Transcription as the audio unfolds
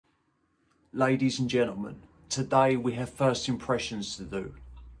Ladies and gentlemen, today we have first impressions to do.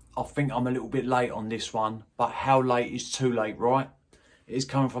 I think I'm a little bit late on this one, but how late is too late, right? It is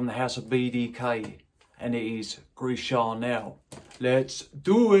coming from the house of Bdk, and it is Gris Charnel. Let's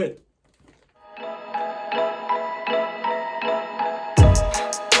do it!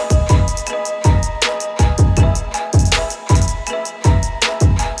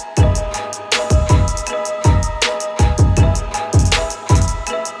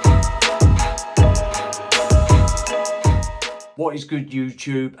 What is good,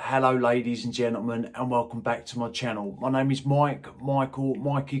 YouTube? Hello ladies and gentlemen, and welcome back to my channel. My name is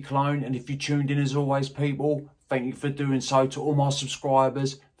Mikeycologne, and if you tuned in as always, people, thank you for doing so. To all my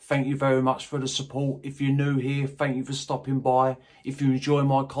subscribers, thank you very much for the support. If you're new here, thank you for stopping by. If you enjoy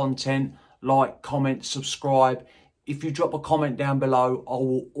my content, like, comment, subscribe. If you drop a comment down below, I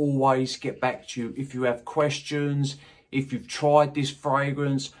will always get back to you. If you have questions, if you've tried this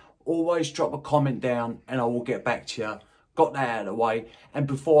fragrance, always drop a comment down and I will get back to you. Got that out of the way. And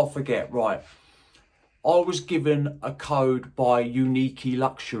before I forget, right, I was given a code by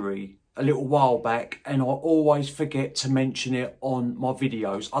Mikeycologne a little while back, and I always forget to mention it on my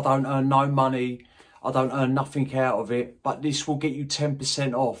videos. I don't earn no money, I don't earn nothing out of it, but this will get you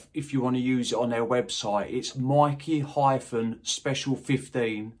 10% off if you want to use it on their website. It's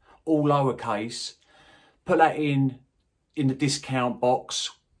Mikey-special15, all lowercase. Put that in the discount box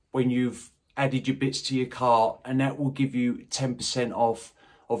when you've added your bits to your cart, and that will give you 10% off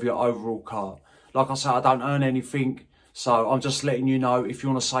of your overall cart. Like I said, I don't earn anything, so I'm just letting you know, if you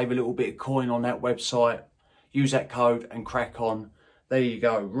want to save a little bit of coin on that website, use that code and crack on. There you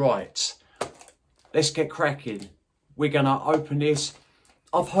go. Right, let's get cracking. We're gonna open this.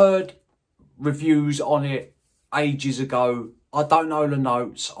 I've heard reviews on it ages ago. I don't know the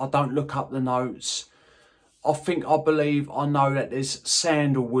notes, I don't look up the notes. I believe I know that there's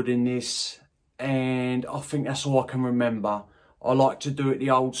sandalwood in this, and I think that's all I can remember. I like to do it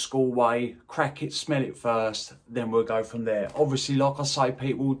the old school way, crack it, smell it first, then we'll go from there. Obviously, like I say,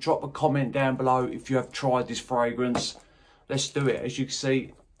 people, drop a comment down below if you have tried this fragrance. Let's do it. As you can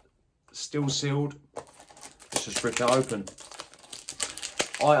see, still sealed. Let's just rip it open.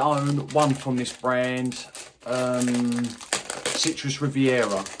 I own one from this brand, Citrus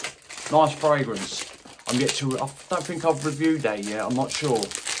Riviera. Nice fragrance. I don't think I've reviewed that yet, I'm not sure.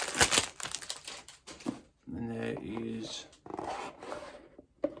 And there is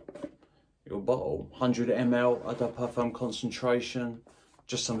your bottle, 100 ml, eau de parfum concentration.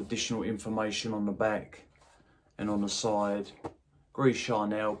 Just some additional information on the back and on the side. Gris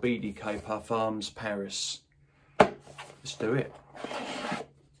Charnel, Bdk Parfums, Paris. Let's do it.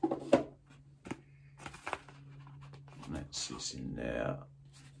 That's this in there.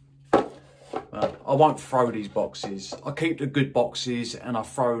 I won't throw these boxes. I keep the good boxes and I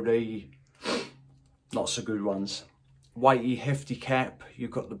throw the not so good ones. Weighty, hefty cap.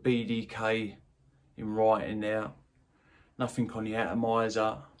 You've got the Bdk in writing there. Nothing on the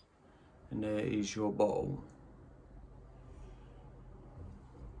atomizer. And there is your bottle.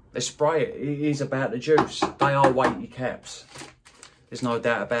 Let's spray it. It is about the juice. They are weighty caps. There's no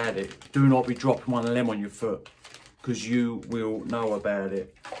doubt about it. Do not be dropping one of them on your foot, because you will know about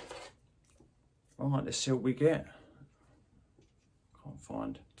it. Alright, let's see what we get. Can't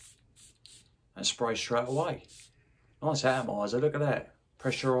find. And spray straight away. Nice atomizer, look at that.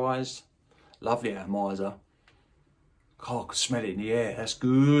 Pressurised. Lovely atomizer. Oh, I can smell it in the air. That's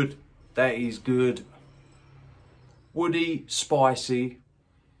good. That is good. Woody, spicy.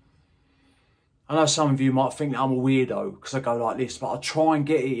 I know some of you might think that I'm a weirdo because I go like this, but I try and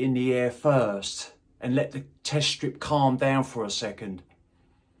get it in the air first and let the test strip calm down for a second.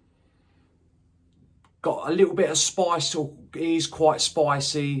 Got a little bit of spice, it is quite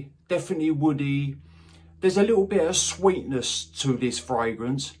spicy, definitely woody. There's a little bit of sweetness to this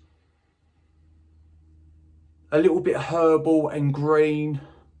fragrance. A little bit herbal and green.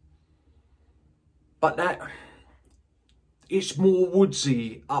 But it's more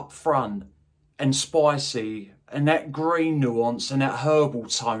woodsy up front and spicy. And that green nuance and that herbal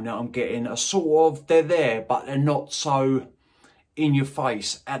tone that I'm getting are sort of, they're there, but they're not so in your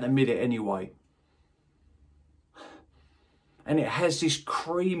face at the minute anyway. And it has this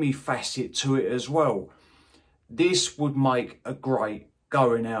creamy facet to it as well. This would make a great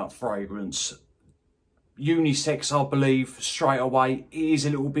going out fragrance. Unisex, I believe, straight away. It is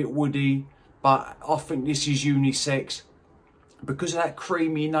a little bit woody, but I think this is unisex because of that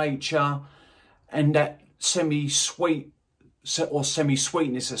creamy nature and that semi-sweet or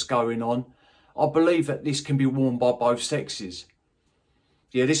semi-sweetness that's going on. I believe that this can be worn by both sexes.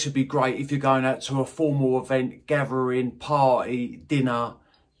 Yeah, this would be great if you're going out to a formal event, gathering, party, dinner.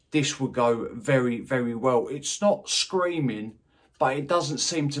 this would go very, very well. It's not screaming, but it doesn't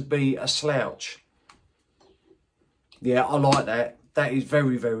seem to be a slouch. Yeah, I like that. That is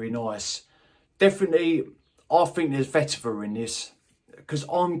very, very nice. Definitely, I think there's vetiver in this, because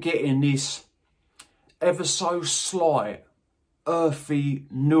I'm getting this ever so slight, earthy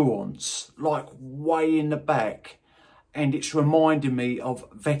nuance, like way in the back, and it's reminding me of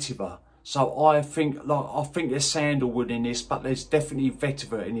vetiver. So I think there's sandalwood in this, but there's definitely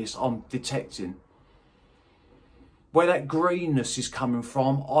vetiver in this I'm detecting. Where that greenness is coming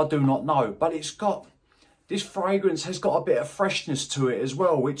from, I do not know, but this fragrance has got a bit of freshness to it as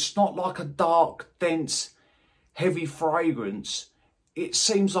well. It's not like a dark, dense, heavy fragrance. It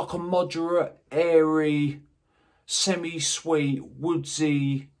seems like a moderate, airy, semi-sweet,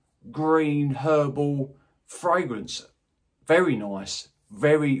 woodsy, green, herbal fragrance. Very nice.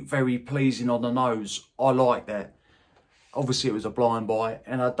 Very, very pleasing on the nose. I like that. Obviously, it was a blind buy,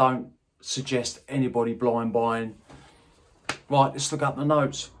 and I don't suggest anybody blind buying. Right, let's look up the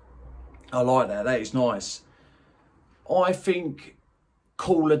notes. I like that. That is nice. I think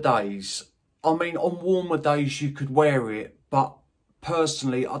cooler days. I mean, on warmer days, you could wear it, but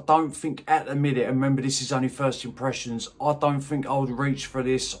personally, I don't think at the minute, and remember this is only first impressions, I don't think I would reach for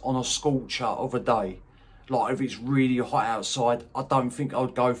this on a scorcher of a day. Like if it's really hot outside, I don't think I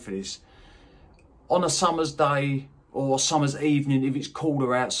would go for this. On a summer's day or summer's evening, if it's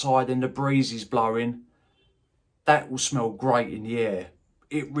cooler outside and the breeze is blowing, that will smell great in the air.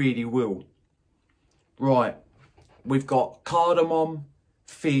 It really will. Right, we've got cardamom,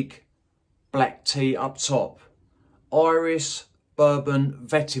 fig, black tea up top, iris, bourbon,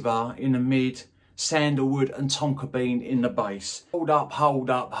 vetiver in the mid, sandalwood and tonka bean in the base. Hold up, hold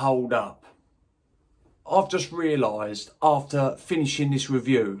up, hold up. I've just realised after finishing this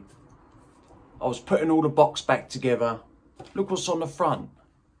review, I was putting all the box back together. Look what's on the front.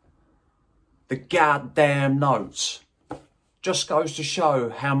 The goddamn notes. Just goes to show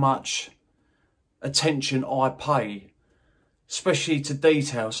how much attention I pay, especially to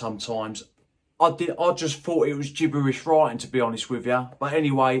detail sometimes. I just thought it was gibberish writing, to be honest with you. But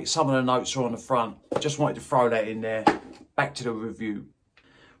anyway, some of the notes are on the front. Just wanted to throw that in there. Back to the review.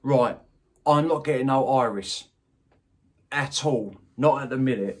 Right, I'm not getting no iris at all. Not at the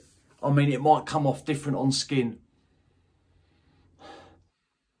minute. I mean, it might come off different on skin.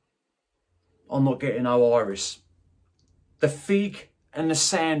 I'm not getting no iris. The fig and the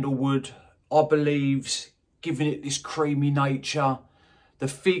sandalwood, I believe, giving it this creamy nature. The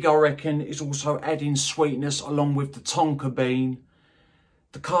fig, I reckon, is also adding sweetness along with the tonka bean.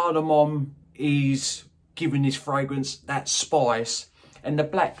 The cardamom is giving this fragrance that spice. And the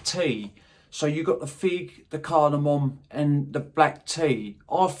black tea, so you've got the fig, the cardamom and the black tea.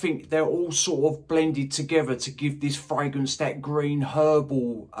 I think they're all sort of blended together to give this fragrance that green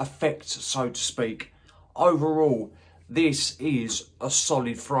herbal effect, so to speak. Overall, this is a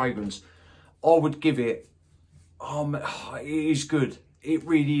solid fragrance. I would give it, it is good. It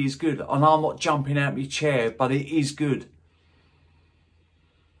really is good. I know I'm not jumping out my chair, but it is good.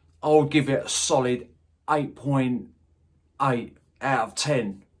 I would give it a solid 8.8 out of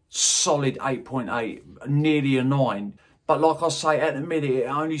 10. Solid 8.8, nearly a 9. But like I say, at the minute, it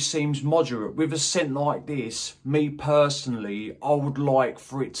only seems moderate. With a scent like this, me personally, I would like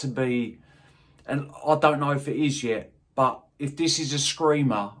for it to be, and I don't know if it is yet, but if this is a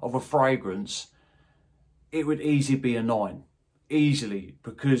screamer of a fragrance, it would easily be a 9. Easily,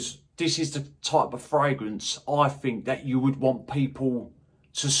 because this is the type of fragrance I think that you would want people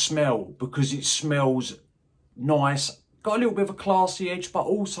to smell, because it smells nice, got a little bit of a classy edge, but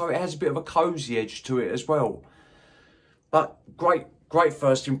also it has a bit of a cozy edge to it as well. But great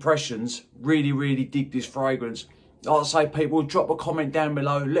first impressions. Really, really dig this fragrance. Like I say, people, drop a comment down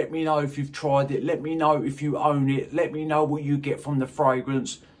below. Let me know if you've tried it. Let me know if you own it. Let me know what you get from the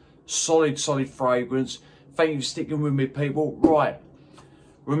fragrance. Solid fragrance. Thank you for sticking with me, people. Right,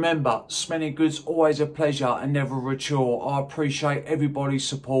 remember, smelling good's always a pleasure and never a chore. I appreciate everybody's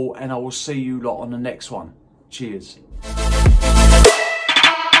support, and I will see you lot on the next one. Cheers.